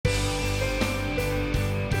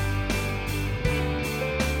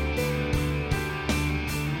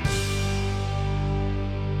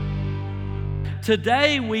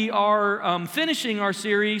today we are finishing our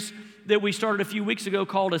series that we started a few weeks ago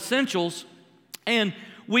called Essentials. And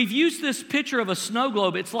we've used this picture of a snow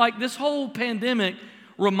globe. It's like this whole pandemic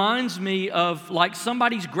reminds me of like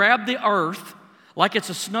somebody's grabbed the earth like it's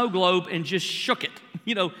a snow globe and just shook it,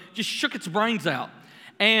 just shook its brains out.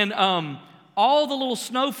 And all the little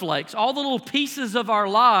snowflakes, all the little pieces of our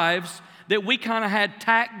lives that we kind of had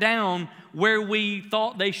tacked down where we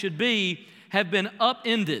thought they should be have been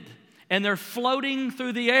upended, and they're floating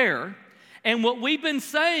through the air. And what we've been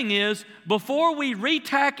saying is, before we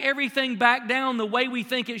retack everything back down the way we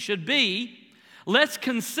think it should be, let's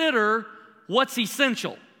consider what's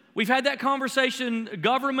essential. We've had that conversation,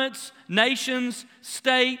 governments, nations,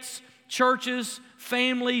 states, churches,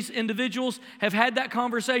 families, individuals have had that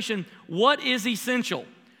conversation. What is essential?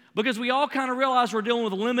 Because we all kind of realize we're dealing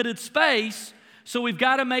with a limited space, so we've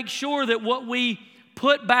got to make sure that what we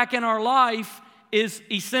put back in our life is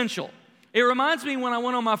essential. It reminds me when I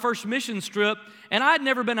went on my first missions trip, and I'd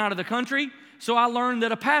never been out of the country, so I learned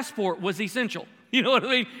that a passport was essential. You know what I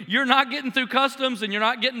mean? You're not getting through customs and you're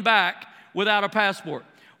not getting back without a passport.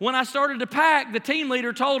 When I started to pack, the team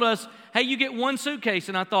leader told us, hey, you get one suitcase.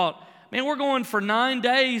 And I thought, man, we're going for 9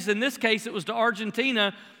 days. In this case, it was to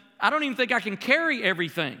Argentina. I don't even think I can carry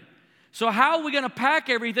everything. So how are we going to pack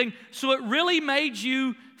everything? So it really made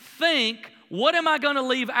you think, what am I going to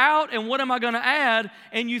leave out and what am I going to add?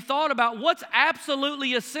 And you thought about what's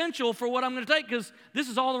absolutely essential for what I'm going to take, because this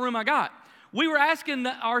is all the room I got. We were asking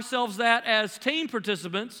ourselves that as team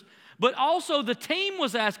participants, but also the team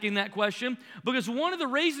was asking that question because one of the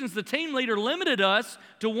reasons the team leader limited us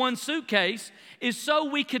to one suitcase is so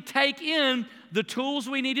we could take in the tools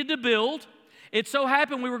we needed to build. It so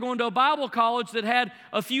happened we were going to a Bible college that had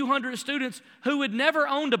a few hundred students who had never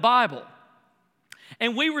owned a Bible.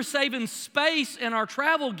 And we were saving space in our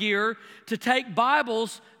travel gear to take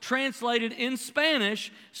Bibles translated in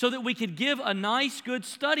Spanish so that we could give a nice, good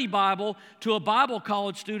study Bible to a Bible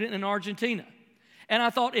college student in Argentina. And I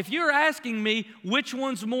thought, if you're asking me which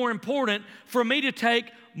one's more important, for me to take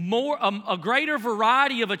a greater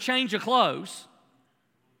variety of a change of clothes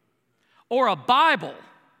or a Bible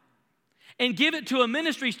and give it to a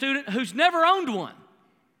ministry student who's never owned one.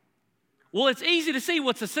 Well, it's easy to see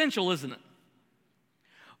what's essential, isn't it?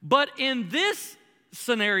 But in this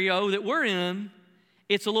scenario that we're in,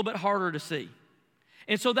 it's a little bit harder to see.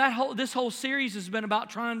 And so this whole series has been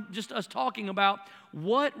about us talking about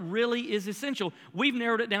what really is essential. We've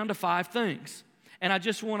narrowed it down to 5 things. And I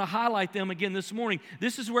just want to highlight them again this morning.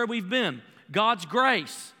 This is where we've been. God's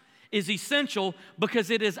grace is essential because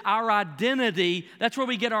it is our identity. That's where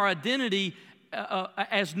we get our identity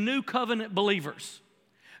as new covenant believers.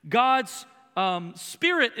 God's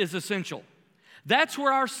Spirit is essential. That's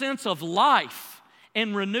where our sense of life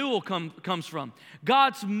and renewal comes from.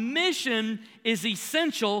 God's mission is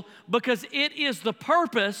essential because it is the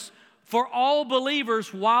purpose for all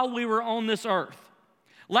believers while we were on this earth.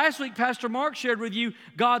 Last week, Pastor Mark shared with you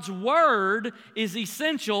God's Word is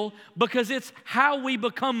essential because it's how we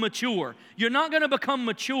become mature. You're not going to become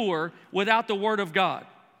mature without the Word of God.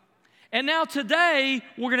 And now today,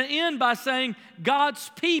 we're going to end by saying God's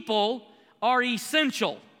people are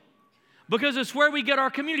essential because it's where we get our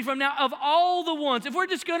community from. Now, of all the ones, if we're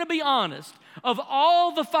just going to be honest, of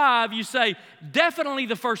all the 5, you say definitely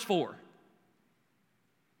the first 4.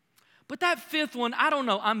 But that 5th one, I don't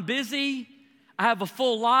know. I'm busy. I have a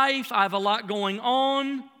full life. I have a lot going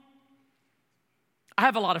on. I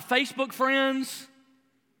have a lot of Facebook friends.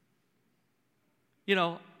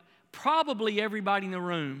 Probably everybody in the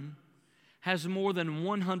room has more than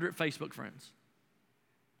 100 Facebook friends.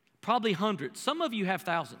 Probably hundreds. Some of you have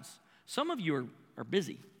thousands. Some of you are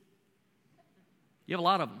busy. You have a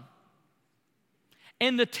lot of them.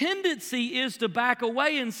 And the tendency is to back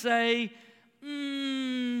away and say,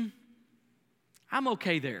 I'm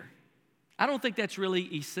okay there. I don't think that's really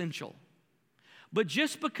essential. But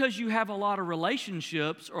just because you have a lot of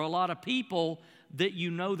relationships or a lot of people that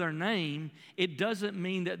you know their name, it doesn't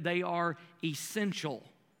mean that they are essential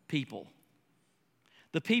people.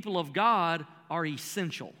 The people of God are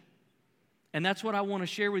essential. And that's what I want to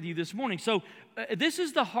share with you this morning. So this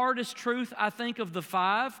is the hardest truth, I think, of the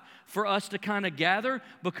 5 for us to kind of gather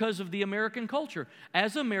because of the American culture.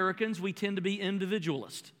 As Americans, we tend to be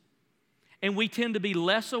individualist. And we tend to be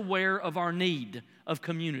less aware of our need of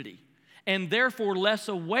community. And therefore less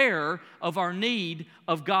aware of our need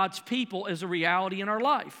of God's people as a reality in our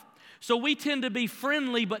life. So we tend to be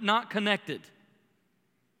friendly but not connected.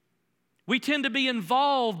 We tend to be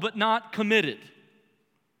involved but not committed.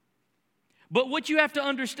 But what you have to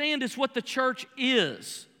understand is what the church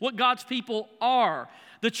is, what God's people are.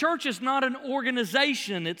 The church is not an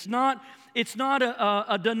organization. It's not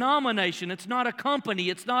a denomination. It's not a company.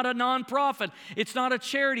 It's not a nonprofit. It's not a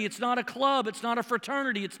charity. It's not a club. It's not a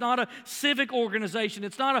fraternity. It's not a civic organization.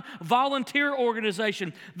 It's not a volunteer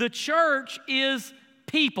organization. The church is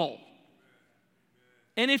people.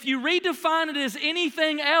 And if you redefine it as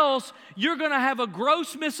anything else, you're going to have a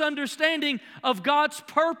gross misunderstanding of God's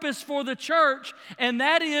purpose for the church, and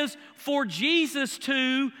that is for Jesus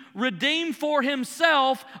to redeem for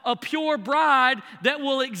himself a pure bride that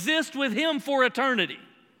will exist with him for eternity.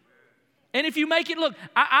 And if you make it, look,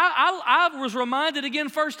 I was reminded again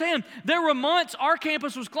firsthand, there were months our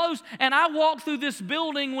campus was closed, and I walked through this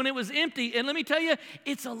building when it was empty, and let me tell you,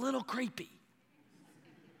 it's a little creepy.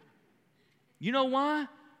 You know why?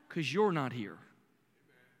 Because you're not here.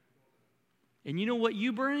 And you know what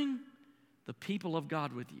you bring? The people of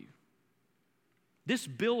God with you. This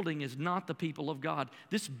building is not the people of God.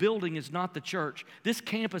 This building is not the church. This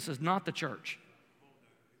campus is not the church.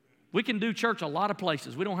 We can do church a lot of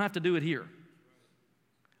places. We don't have to do it here.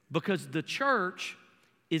 Because the church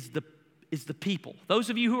is the people.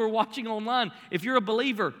 Those of you who are watching online, if you're a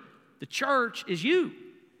believer, the church is you.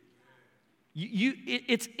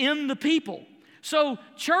 It's in the people. So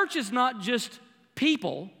church is not just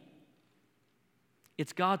people,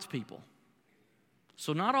 it's God's people.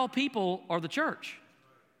 So not all people are the church,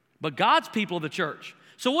 but God's people are the church.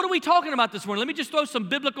 So what are we talking about this morning? Let me just throw some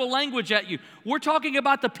biblical language at you. We're talking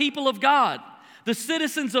about the people of God, the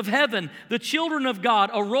citizens of heaven, the children of God,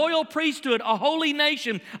 a royal priesthood, a holy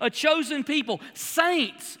nation, a chosen people,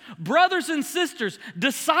 saints, brothers and sisters,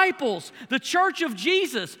 disciples, the church of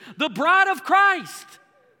Jesus, the bride of Christ.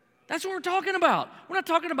 That's what we're talking about. We're not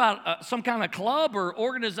talking about some kind of club or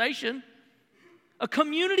organization. A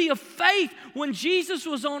community of faith. When Jesus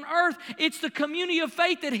was on earth, it's the community of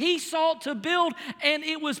faith that he sought to build, and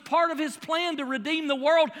it was part of his plan to redeem the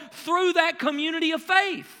world through that community of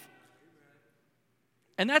faith.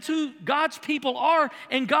 And that's who God's people are,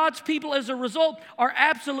 and God's people as a result are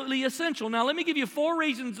absolutely essential. Now let me give you 4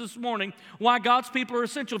 reasons this morning why God's people are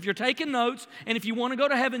essential. If you're taking notes, and if you want to go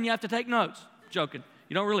to heaven, you have to take notes. Joking.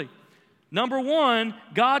 You don't really. Number 1,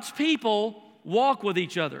 God's people walk with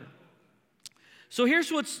each other. So here's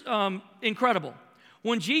what's incredible.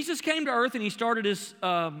 When Jesus came to earth and he started his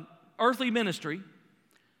earthly ministry,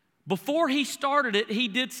 before he started it, he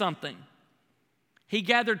did something. He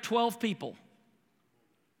gathered 12 people.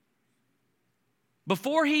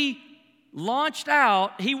 Before he launched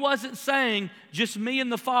out, he wasn't saying, just me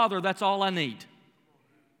and the Father, that's all I need.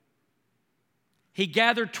 He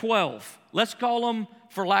gathered 12. Let's call them,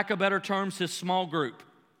 for lack of better terms, his small group.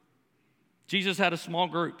 Jesus had a small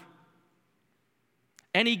group.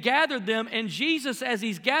 And he gathered them, and Jesus, as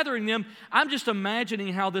he's gathering them, I'm just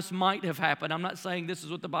imagining how this might have happened. I'm not saying this is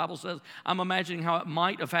what the Bible says. I'm imagining how it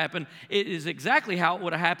might have happened. It is exactly how it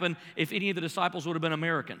would have happened if any of the disciples would have been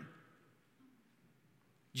American.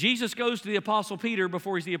 Jesus goes to the Apostle Peter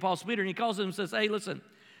before he's the Apostle Peter, and he calls him and says, hey, listen,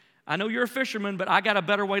 I know you're a fisherman, but I got a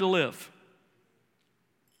better way to live.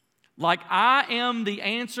 Like I am the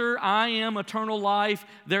answer, I am eternal life.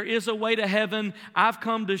 There is a way to heaven. I've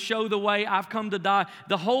come to show the way. I've come to die.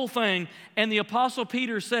 The whole thing. And the Apostle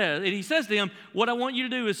Peter says, and he says to him, what I want you to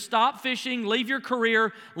do is stop fishing, leave your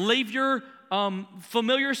career, leave your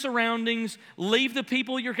familiar surroundings, leave the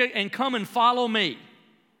people and come and follow me.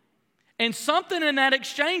 And something in that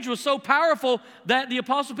exchange was so powerful that the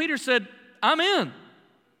Apostle Peter said, I'm in.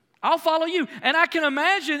 I'll follow you. And I can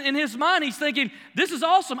imagine in his mind, he's thinking, this is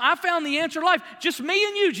awesome. I found the answer to life. Just me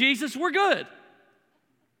and you, Jesus, we're good.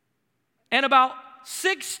 And about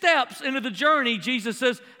 6 steps into the journey, Jesus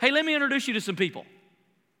says, hey, let me introduce you to some people.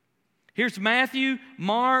 Here's Matthew,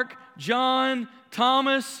 Mark, John,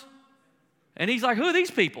 Thomas. And he's like, who are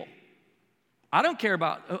these people? I don't care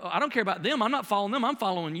about them. I'm not following them. I'm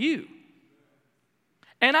following you.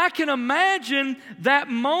 And I can imagine that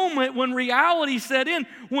moment when reality set in,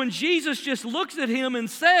 when Jesus just looks at him and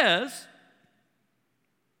says,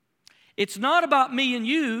 it's not about me and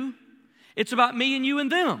you, it's about me and you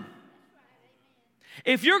and them.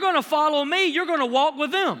 If you're going to follow me, you're going to walk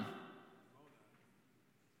with them.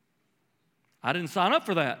 I didn't sign up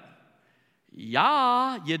for that.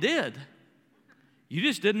 Yeah, you did. You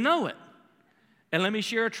just didn't know it. And let me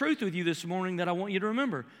share a truth with you this morning that I want you to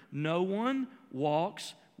remember. No one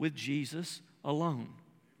walks with Jesus alone.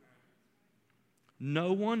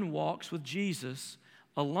 No one walks with Jesus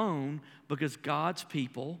alone because God's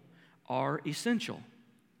people are essential.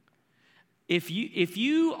 If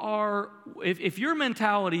your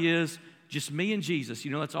mentality is just me and Jesus,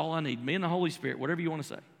 that's all I need, me and the Holy Spirit, whatever you want to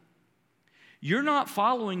say, You're not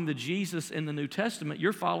following the Jesus in the New Testament.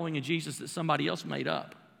 You're following a Jesus that somebody else made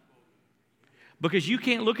up. Because you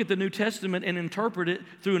can't look at the New Testament and interpret it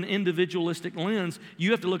through an individualistic lens.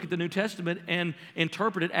 You have to look at the New Testament and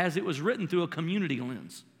interpret it as it was written through a community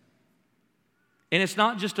lens. And it's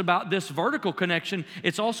not just about this vertical connection,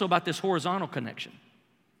 it's also about this horizontal connection.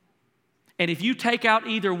 And if you take out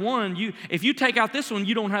either one, if you take out this one,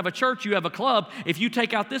 you don't have a church, you have a club. If you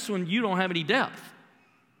take out this one, you don't have any depth.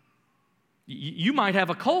 You might have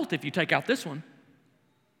a cult if you take out this one.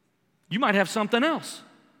 You might have something else.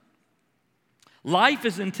 Life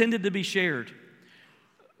is intended to be shared.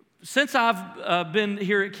 Since I've been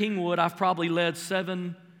here at Kingwood, I've probably led six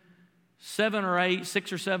or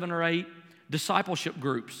seven or eight discipleship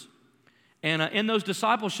groups. And in those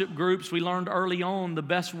discipleship groups, we learned early on the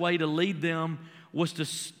best way to lead them was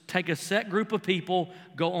to take a set group of people,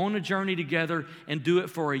 go on a journey together, and do it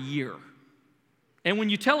for a year. And when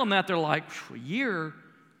you tell them that, they're like, a year?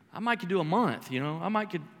 I might could do a month, I might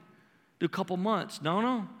could do a couple months.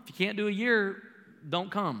 No. If you can't do a year,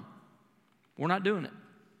 don't come. We're not doing it.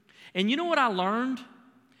 And you know what I learned?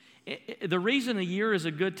 The reason a year is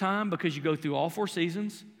a good time, because you go through all 4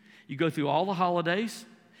 seasons, you go through all the holidays.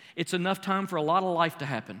 It's enough time for a lot of life to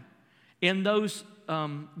happen. In those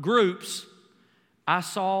groups, I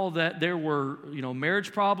saw that there were,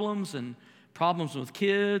 marriage problems and problems with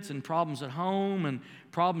kids and problems at home and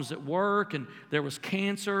problems at work, and there was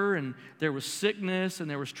cancer and there was sickness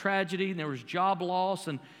and there was tragedy and there was job loss.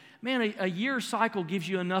 And man, a year cycle gives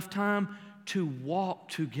you enough time to walk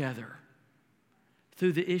together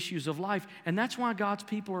through the issues of life. And that's why God's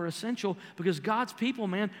people are essential, because God's people,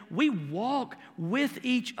 man, we walk with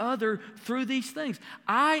each other through these things.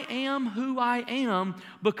 I am who I am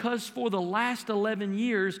because for the last 11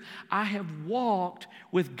 years, I have walked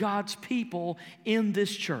with God's people in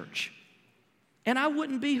this church. And I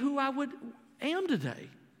wouldn't be who I am today.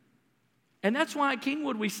 And that's why at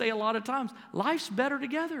Kingwood we say a lot of times, life's better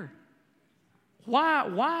together.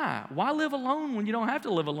 Why? Why live alone when you don't have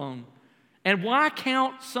to live alone? And why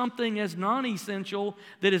count something as non-essential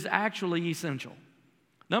that is actually essential?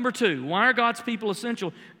 Number 2, why are God's people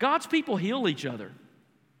essential? God's people heal each other.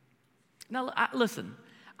 Now, listen,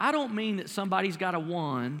 I don't mean that somebody's got a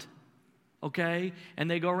wand, okay, and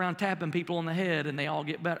they go around tapping people on the head and they all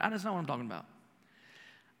get better. That's not what I'm talking about.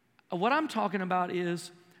 What I'm talking about is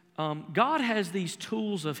God has these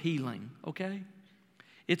tools of healing, okay?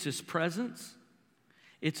 It's His presence,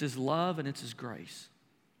 it's His love, and it's His grace.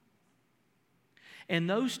 And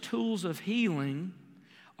those tools of healing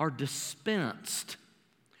are dispensed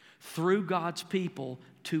through God's people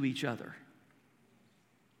to each other.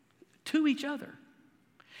 To each other.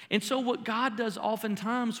 And so what God does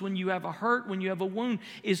oftentimes when you have a hurt, when you have a wound,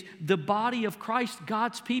 is the body of Christ,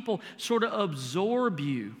 God's people, sort of absorb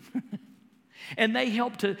you. And they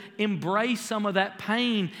help to embrace some of that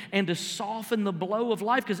pain and to soften the blow of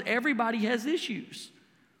life, because everybody has issues.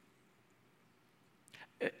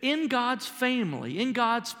 In God's family, in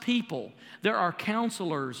God's people, there are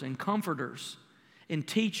counselors and comforters and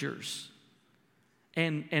teachers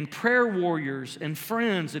and prayer warriors and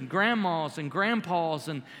friends and grandmas and grandpas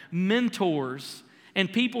and mentors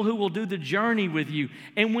and people who will do the journey with you.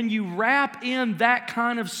 And when you wrap in that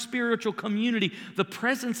kind of spiritual community, the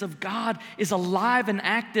presence of God is alive and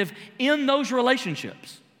active in those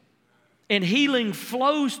relationships. And healing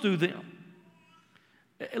flows through them.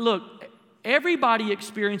 Look, everybody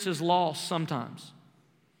experiences loss sometimes.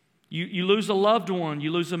 You lose a loved one,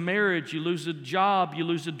 you lose a marriage, you lose a job, you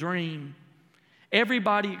lose a dream.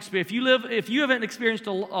 Everybody experiences. If you haven't experienced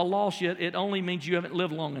a loss yet, it only means you haven't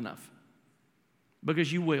lived long enough.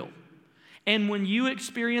 Because you will. And when you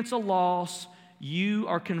experience a loss, you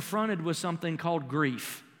are confronted with something called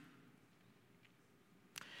grief.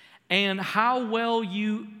 And how well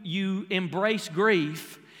you embrace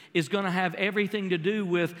grief is going to have everything to do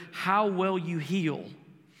with how well you heal.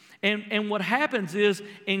 And what happens is,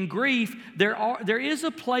 in grief, there is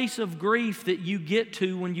a place of grief that you get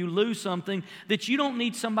to when you lose something that you don't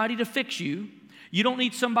need somebody to fix you. You don't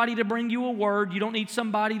need somebody to bring you a word. You don't need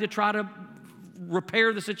somebody to try to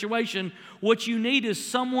repair the situation. What you need is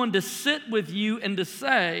someone to sit with you and to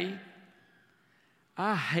say,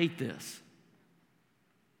 I hate this.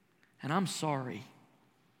 And I'm sorry.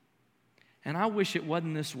 And I wish it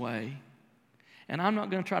wasn't this way. And I'm not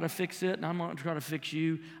going to try to fix it, and I'm not going to try to fix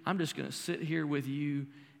you. I'm just going to sit here with you,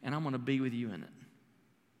 and I'm going to be with you in it.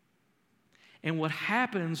 And what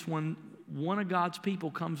happens when one of God's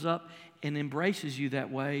people comes up and embraces you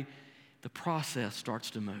that way, the process starts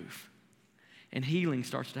to move. And healing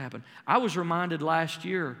starts to happen. I was reminded last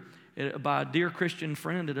year by a dear Christian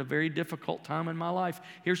friend at a very difficult time in my life.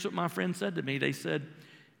 Here's what my friend said to me. They said,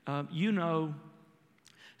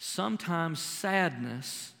 sometimes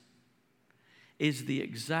sadness is the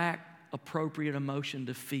exact appropriate emotion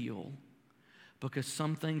to feel because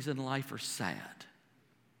some things in life are sad.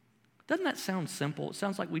 Doesn't that sound simple? It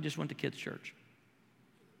sounds like we just went to kids' church.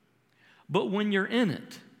 But when you're in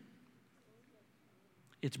it,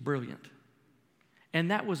 it's brilliant. And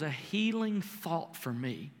that was a healing thought for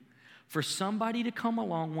me. For somebody to come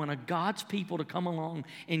along, one of God's people to come along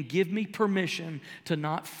and give me permission to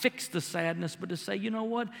not fix the sadness, but to say, you know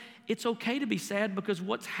what? It's okay to be sad because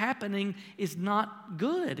what's happening is not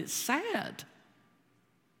good. It's sad.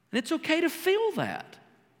 And it's okay to feel that.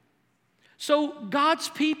 So God's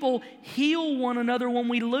people heal one another when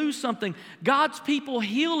we lose something. God's people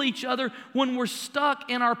heal each other when we're stuck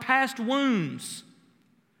in our past wounds.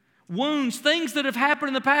 Wounds, things that have happened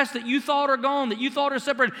in the past that you thought are gone, that you thought are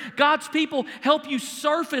separated. God's people help you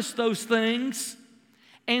surface those things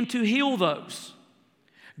and to heal those.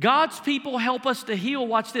 God's people help us to heal,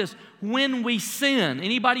 watch this, when we sin.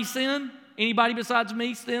 Anybody sin? Anybody besides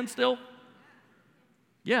me sin still?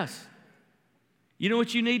 Yes. You know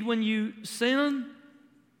what you need when you sin?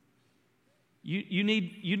 You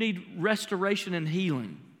need restoration and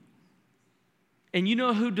healing. And you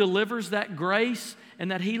know who delivers that grace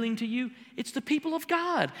and that healing to you? It's the people of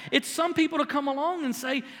God. It's some people to come along and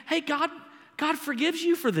say, hey, God forgives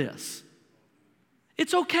you for this.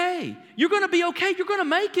 It's okay. You're going to be okay. You're going to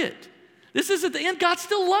make it. This isn't the end. God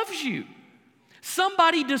still loves you.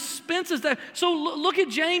 Somebody dispenses that. So look at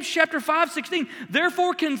James chapter 5:16.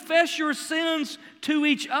 Therefore confess your sins to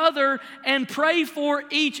each other and pray for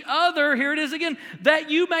each other. Here it is again. That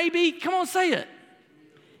you may be, come on, say it,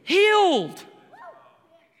 healed.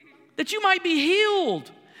 That you might be healed.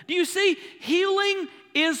 Do you see? Healing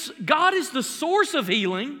is, God is the source of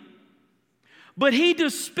healing, but He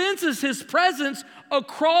dispenses His presence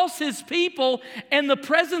across His people, and the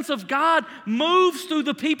presence of God moves through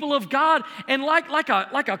the people of God, and like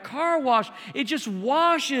a car wash, it just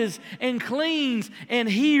washes and cleans and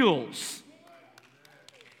heals.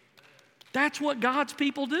 That's what God's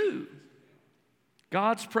people do.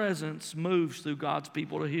 God's presence moves through God's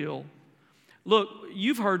people to heal. Look,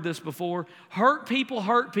 you've heard this before. Hurt people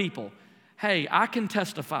hurt people. Hey, I can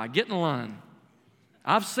testify. Get in line.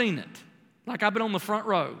 I've seen it. Like I've been on the front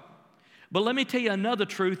row. But let me tell you another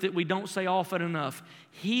truth that we don't say often enough.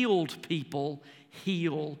 Healed people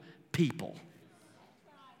heal people.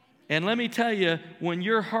 And let me tell you, when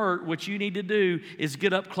you're hurt, what you need to do is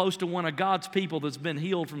get up close to one of God's people that's been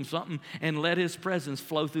healed from something and let His presence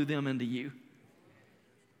flow through them into you.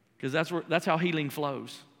 Because that's how healing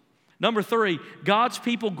flows. Number 3, God's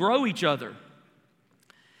people grow each other.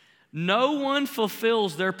 No one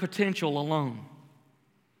fulfills their potential alone.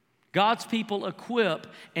 God's people equip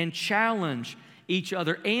and challenge each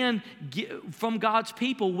other. And from God's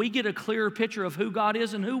people, we get a clearer picture of who God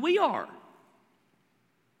is and who we are.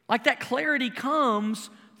 Like that clarity comes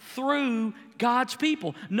through God's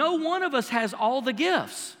people. No one of us has all the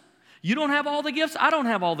gifts. You don't have all the gifts, I don't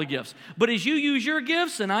have all the gifts. But as you use your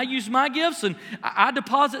gifts and I use my gifts and I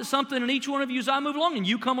deposit something in each one of you as I move along and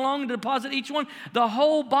you come along and deposit each one, the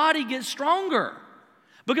whole body gets stronger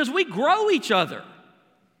because we grow each other.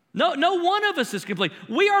 No one of us is complete.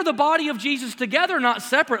 We are the body of Jesus together, not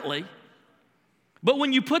separately. But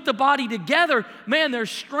when you put the body together, man,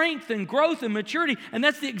 there's strength and growth and maturity, and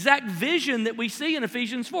that's the exact vision that we see in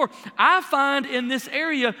Ephesians 4. I find in this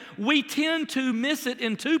area, we tend to miss it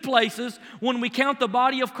in 2 places when we count the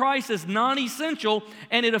body of Christ as non-essential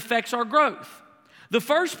and it affects our growth. The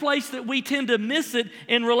first place that we tend to miss it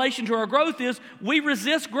in relation to our growth is we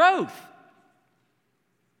resist growth.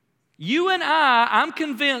 You and I'm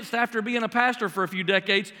convinced after being a pastor for a few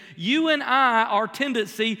decades, you and our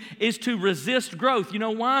tendency is to resist growth. You know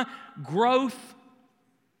why? Growth,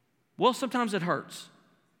 well, sometimes it hurts.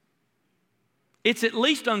 It's at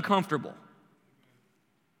least uncomfortable.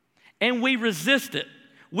 And we resist it.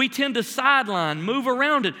 We tend to sideline, move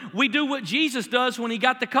around it. We do what Jesus does when He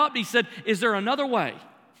got the cup. He said, is there another way?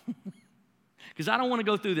 Because I don't want to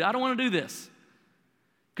go through this. I don't want to do this.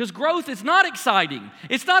 Because growth is not exciting.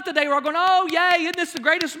 It's not the day where I'm going, oh, yay, isn't this the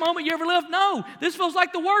greatest moment you ever lived? No, this feels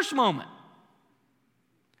like the worst moment.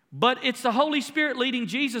 But it's the Holy Spirit leading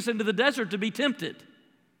Jesus into the desert to be tempted.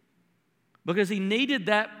 Because He needed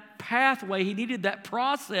that pathway, He needed that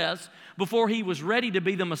process before He was ready to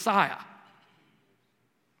be the Messiah.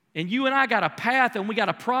 And you and I got a path and we got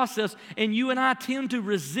a process, and you and I tend to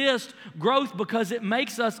resist growth because it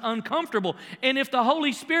makes us uncomfortable. And if the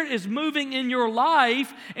Holy Spirit is moving in your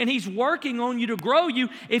life and He's working on you to grow you,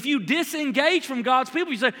 if you disengage from God's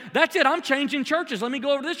people, you say, that's it, I'm changing churches. Let me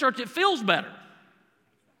go over to this church, it feels better.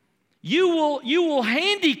 You will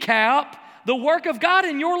handicap the work of God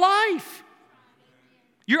in your life.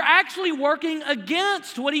 You're actually working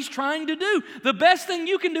against what He's trying to do. The best thing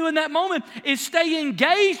you can do in that moment is stay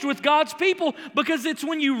engaged with God's people, because it's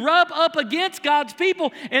when you rub up against God's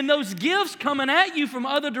people and those gifts coming at you from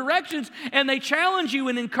other directions and they challenge you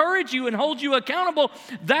and encourage you and hold you accountable,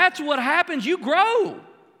 that's what happens. You grow.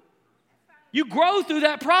 You grow through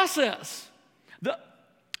that process.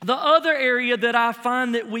 The other area that I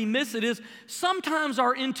find that we miss it is sometimes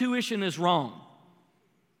our intuition is wrong.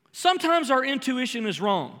 Sometimes our intuition is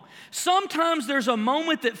wrong. Sometimes there's a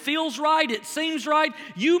moment that feels right, it seems right.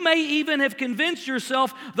 You may even have convinced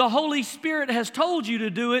yourself the Holy Spirit has told you to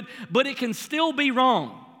do it, but it can still be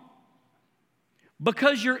wrong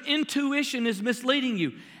because your intuition is misleading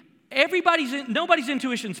you. Nobody's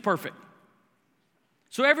intuition is perfect.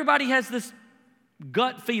 So everybody has this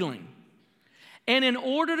gut feeling. And in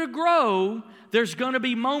order to grow, there's going to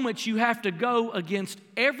be moments you have to go against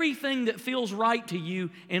everything that feels right to you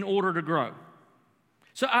in order to grow.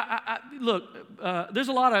 So look, there's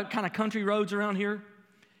a lot of kind of country roads around here.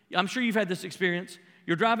 I'm sure you've had this experience.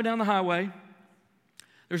 You're driving down the highway.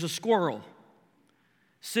 There's a squirrel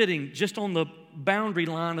sitting just on the boundary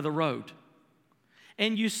line of the road.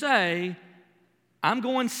 And you say, I'm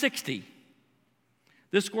going 60.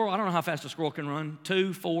 This squirrel, I don't know how fast a squirrel can run,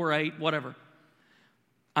 2, 4, 8, whatever.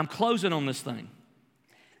 I'm closing on this thing.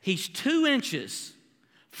 He's 2 inches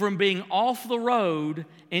from being off the road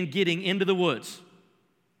and getting into the woods.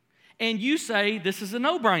 And you say, this is a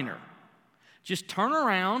no-brainer. Just turn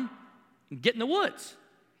around and get in the woods.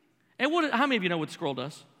 And how many of you know what the squirrel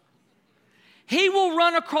does? He will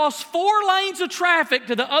run across 4 lanes of traffic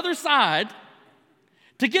to the other side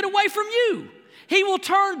to get away from you. He will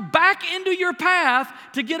turn back into your path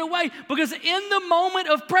to get away, because in the moment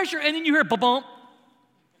of pressure, and then you hear ba-bump,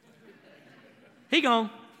 he gone.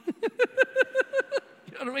 You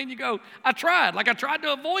know what I mean? You go, I tried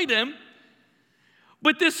to avoid him.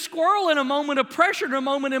 But this squirrel, in a moment of pressure, in a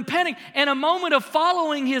moment of panic, and a moment of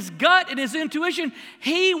following his gut and his intuition,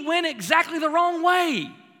 he went exactly the wrong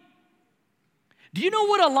way. Do you know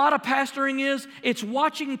what a lot of pastoring is? It's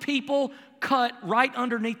watching people cut right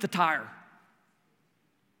underneath the tire.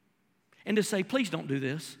 And to say, please don't do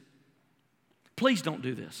this. Please don't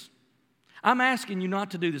do this. I'm asking you not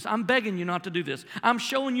to do this. I'm begging you not to do this. I'm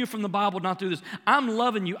showing you from the Bible not to do this. I'm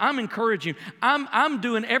loving you. I'm encouraging you. I'm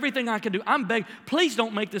doing everything I can do. I'm begging. Please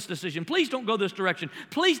don't make this decision. Please don't go this direction.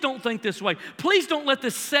 Please don't think this way. Please don't let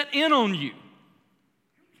this set in on you.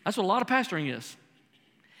 That's what a lot of pastoring is.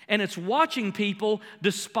 And it's watching people,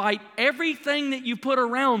 despite everything that you put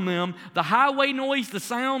around them, the highway noise, the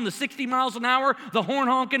sound, the 60 miles an hour, the horn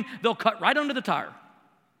honking, they'll cut right under the tire.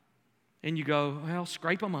 And you go, well,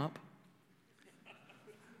 scrape them up.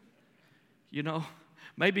 You know,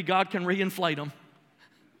 maybe God can reinflate them.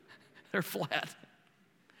 They're flat.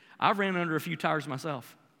 I ran under a few tires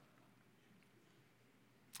myself.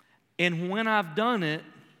 And when I've done it,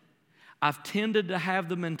 I've tended to have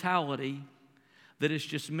the mentality that it's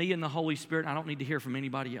just me and the Holy Spirit, and I don't need to hear from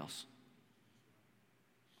anybody else.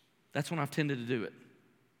 That's when I've tended to do it.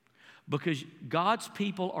 Because God's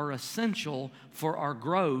people are essential for our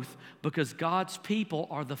growth, because God's people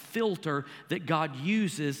are the filter that God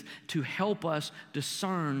uses to help us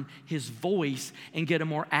discern His voice and get a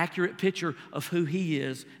more accurate picture of who He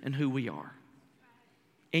is and who we are.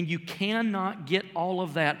 And you cannot get all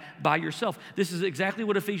of that by yourself. This is exactly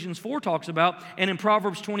what Ephesians 4 talks about. And in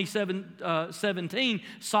Proverbs 27:17,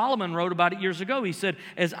 Solomon wrote about it years ago. He said,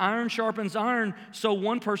 as iron sharpens iron, so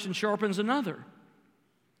one person sharpens another.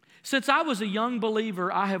 Since I was a young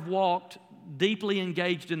believer, I have walked deeply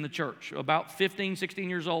engaged in the church. About 15, 16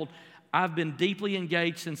 years old, I've been deeply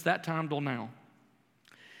engaged since that time till now.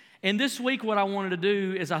 And this week, what I wanted to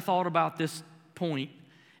do as I thought about this point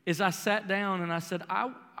is I sat down and I said,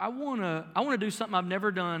 I want to do something I've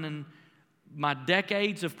never done in my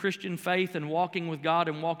decades of Christian faith and walking with God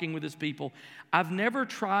and walking with His people. I've never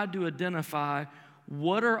tried to identify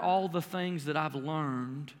what are all the things that I've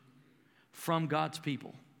learned from God's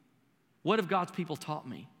people. What have God's people taught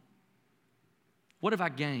me? What have I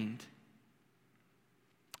gained?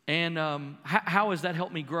 And how has that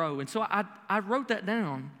helped me grow? And so I wrote that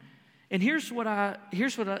down. And here's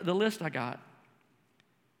the list I got.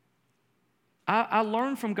 I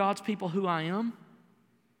learned from God's people who I am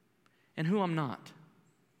and who I'm not.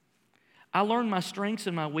 I learned my strengths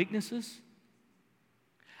and my weaknesses.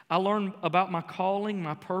 I learned about my calling,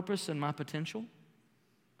 my purpose, and my potential.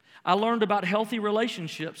 I learned about healthy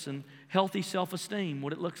relationships and healthy self-esteem,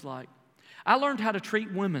 what it looks like. I learned how to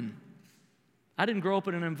treat women. I didn't grow up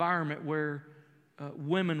in an environment where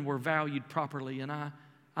women were valued properly, and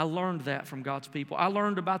I learned that from God's people. I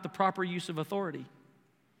learned about the proper use of authority.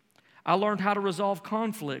 I learned how to resolve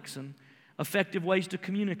conflicts and effective ways to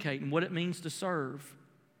communicate and what it means to serve.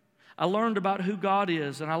 I learned about who God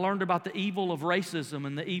is, and I learned about the evil of racism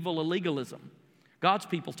and the evil of legalism. God's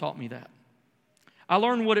people taught me that. I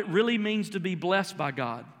learned what it really means to be blessed by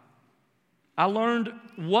God. I learned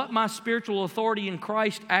what my spiritual authority in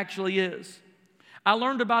Christ actually is. I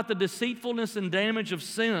learned about the deceitfulness and damage of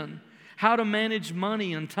sin, how to manage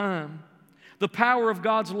money and time, the power of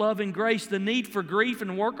God's love and grace, the need for grief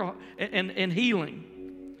and healing,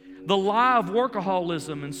 the lie of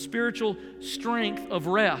workaholism and spiritual strength of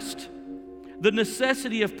rest, the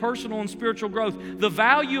necessity of personal and spiritual growth, the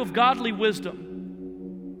value of godly wisdom.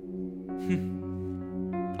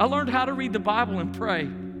 I learned how to read the Bible and pray,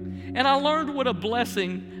 and I learned what a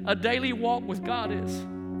blessing a daily walk with God is.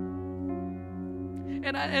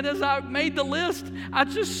 And as I made the list, I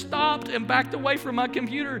just stopped and backed away from my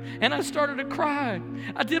computer, and I started to cry.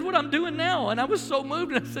 I did what I'm doing now, and I was so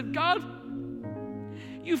moved, and I said, God,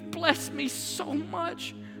 you've blessed me so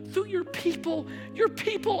much through your people. Your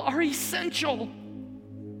people are essential.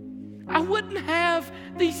 I wouldn't have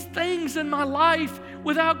these things in my life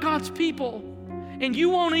without God's people. And you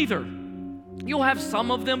won't either. You'll have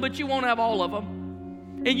some of them, but you won't have all of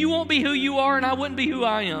them. And you won't be who you are, and I wouldn't be who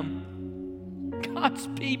I am. God's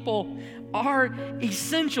people are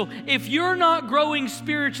essential. If you're not growing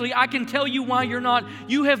spiritually, I can tell you why you're not.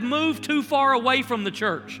 You have moved too far away from the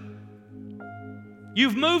church.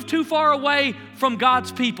 You've moved too far away from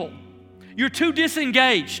God's people. You're too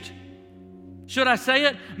disengaged. Should I say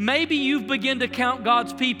it? Maybe you've begun to count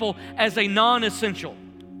God's people as a non-essential.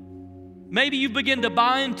 Maybe you've begun to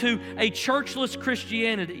buy into a churchless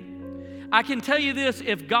Christianity. I can tell you this,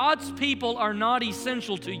 if God's people are not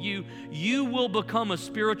essential to you, you will become a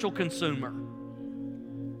spiritual consumer.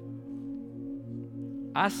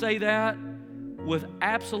 I say that with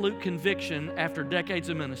absolute conviction after decades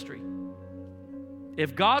of ministry.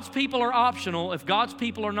 If God's people are optional, if God's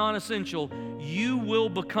people are non-essential, you will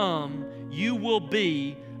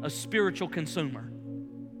be a spiritual consumer.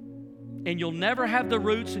 And you'll never have the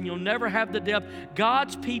roots and you'll never have the depth.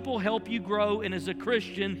 God's people help you grow, and as a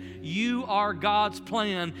Christian, you are God's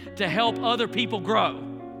plan to help other people grow.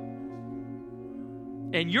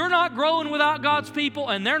 And you're not growing without God's people,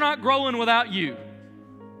 and they're not growing without you.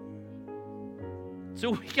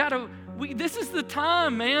 So this is the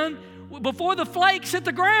time, man, before the flakes hit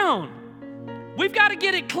the ground. We've got to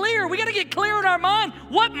get it clear. We got to get clear in our mind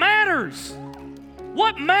what matters.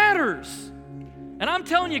 What matters? And I'm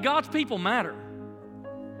telling you, God's people matter.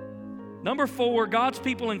 Number 4, God's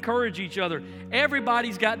people encourage each other.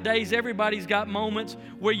 Everybody's got days, everybody's got moments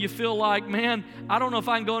where you feel like, man, I don't know if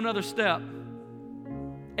I can go another step.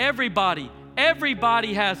 Everybody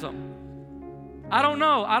has them. I don't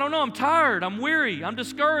know, I'm tired, I'm weary, I'm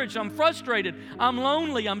discouraged, I'm frustrated, I'm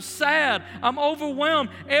lonely, I'm sad, I'm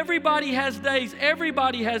overwhelmed. Everybody has days,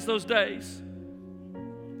 everybody has those days.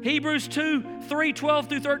 Hebrews 2:3, 12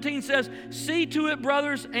 through 13 says, see to it,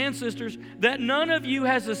 brothers and sisters, that none of you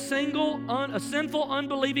has a sinful,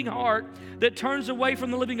 unbelieving heart that turns away from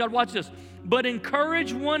the living God. Watch this. But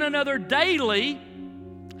encourage one another daily,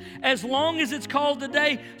 as long as it's called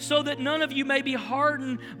today, so that none of you may be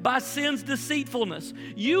hardened by sin's deceitfulness.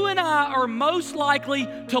 You and I are most likely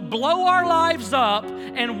to blow our lives up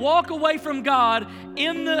and walk away from God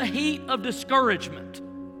in the heat of discouragement.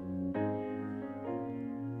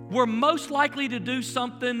 We're most likely to do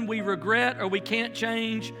something we regret or we can't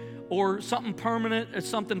change, or something permanent or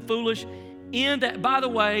something foolish. And by the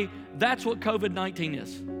way, that's what COVID-19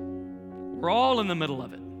 is. We're all in the middle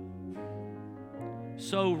of it.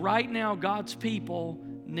 So right now, God's people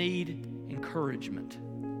need encouragement.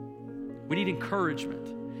 We need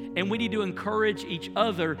encouragement. And we need to encourage each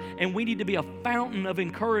other, and we need to be a fountain of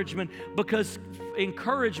encouragement, because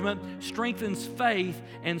encouragement strengthens faith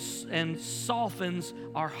and softens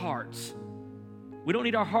our hearts. We don't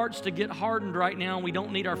need our hearts to get hardened right now, and we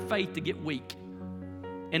don't need our faith to get weak.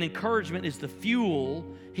 And encouragement is the fuel,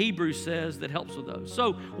 Hebrews says, that helps with those.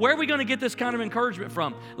 So where are we going to get this kind of encouragement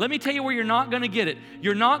from? Let me tell you where you're not going to get it.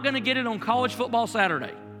 You're not going to get it on college football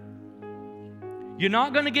Saturday. You're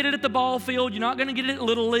not going to get it at the ball field. You're not going to get it at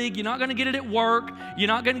Little League. You're not going to get it at work. You're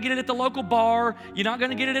not going to get it at the local bar. You're not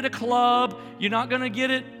going to get it at a club. You're not going to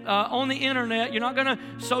get it on the internet. You're not going to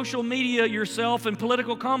social media yourself and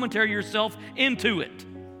political commentary yourself into it.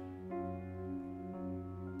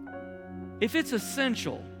 If it's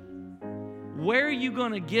essential, where are you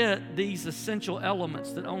going to get these essential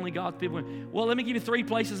elements that only God's people? Well, let me give you 3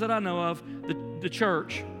 places that I know of. The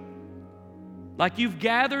church. Like you've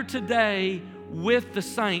gathered today with the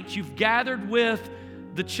saints. You've gathered with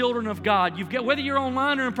the children of God. Whether you're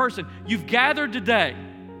online or in person, you've gathered today.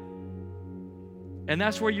 And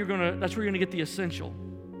that's where you're going to get the essential.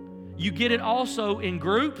 You get it also in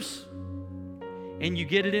groups, and you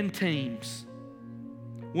get it in teams.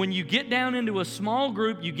 When you get down into a small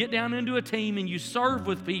group, you get down into a team and you serve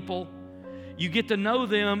with people, you get to know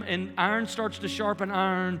them, and iron starts to sharpen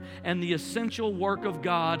iron, and the essential work of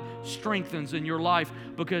God strengthens in your life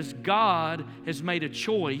because God has made a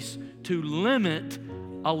choice to limit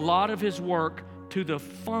a lot of His work to the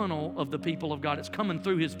funnel of the people of God. It's coming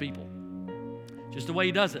through His people. Just the way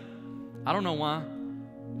He does it. I don't know why.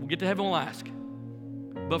 We'll get to heaven, we'll ask.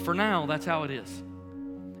 But for now, that's how it is.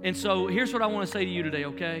 And so here's what I want to say to you today,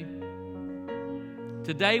 okay?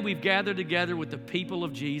 Today we've gathered together with the people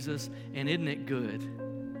of Jesus, and isn't it good?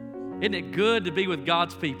 Isn't it good to be with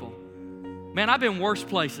God's people? Man, I've been worse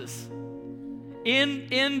places.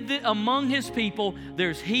 Among His people,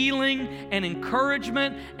 there's healing and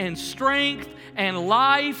encouragement and strength and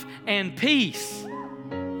life and peace.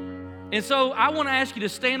 And so I want to ask you to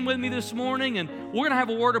stand with me this morning, and we're going to have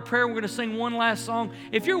a word of prayer. We're going to sing one last song.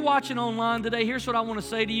 If you're watching online today, here's what I want to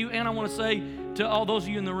say to you, and I want to say to all those of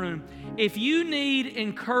you in the room. If you need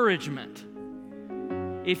encouragement,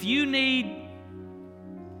 if you need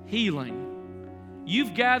healing,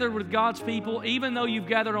 you've gathered with God's people, even though you've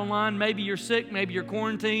gathered online, maybe you're sick, maybe you're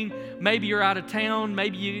quarantined, maybe you're out of town,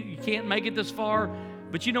 maybe you can't make it this far,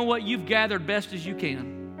 but you know what? You've gathered best as you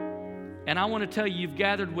can. And I want to tell you, you've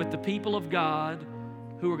gathered with the people of God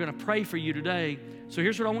who are going to pray for you today. So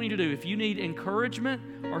here's what I want you to do. If you need encouragement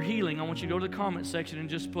or healing, I want you to go to the comment section and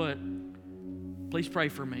just put, please pray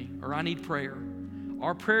for me, or I need prayer.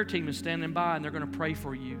 Our prayer team is standing by, and they're going to pray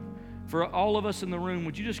for you. For all of us in the room,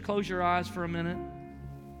 would you just close your eyes for a minute?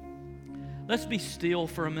 Let's be still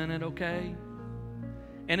for a minute, okay?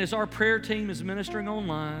 And as our prayer team is ministering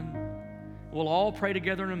online, we'll all pray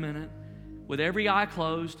together in a minute with every eye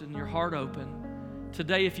closed and your heart open.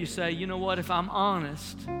 Today, if you say, you know what, if I'm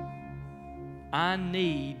honest, I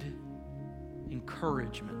need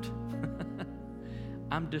encouragement.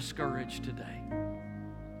 I'm discouraged today.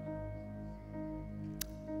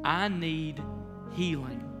 I need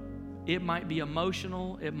healing. It might be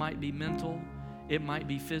emotional, it might be mental, it might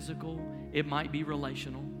be physical, it might be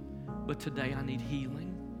relational, but today I need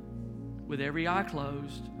healing. With every eye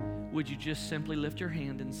closed, would you just simply lift your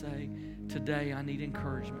hand and say, today I need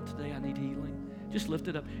encouragement, today I need healing. Just lift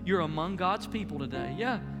it up. You're among God's people today.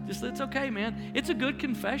 Yeah, it's okay, man. It's a good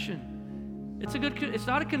confession. It's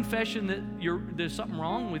not a confession that there's something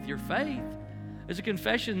wrong with your faith. It's a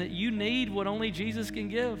confession that you need what only Jesus can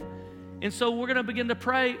give. And so we're going to begin to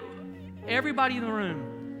pray. Everybody in the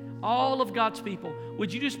room, all of God's people,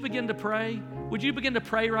 would you just begin to pray? Would you begin to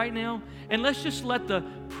pray right now? And let's just let the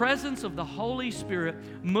presence of the Holy Spirit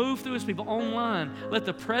move through His people online. Let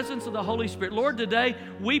the presence of the Holy Spirit. Lord, today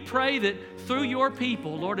we pray that through your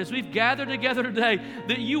people, Lord, as we've gathered together today,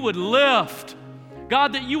 that you would lift,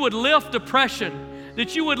 God, that you would lift depression,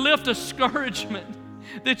 that you would lift discouragement,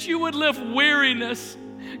 that you would lift weariness.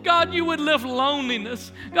 God, you would lift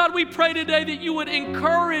loneliness. God, we pray today that you would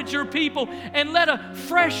encourage your people and let a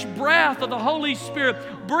fresh breath of the Holy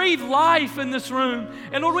Spirit breathe life in this room.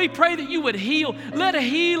 And Lord, we pray that you would heal. Let a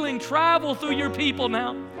healing travel through your people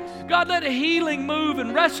now. God, let a healing move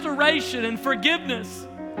and restoration and forgiveness,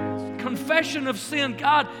 confession of sin.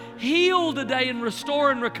 God, heal today and restore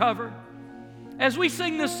and recover. As we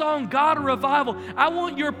sing this song, God, a revival, I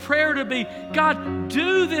want your prayer to be, God,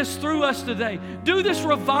 do this through us today. Do this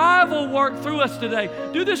revival work through us today.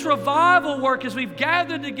 Do this revival work as we've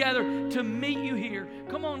gathered together to meet you here.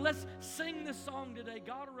 Come on, let's sing this song today,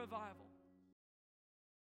 God, a revival.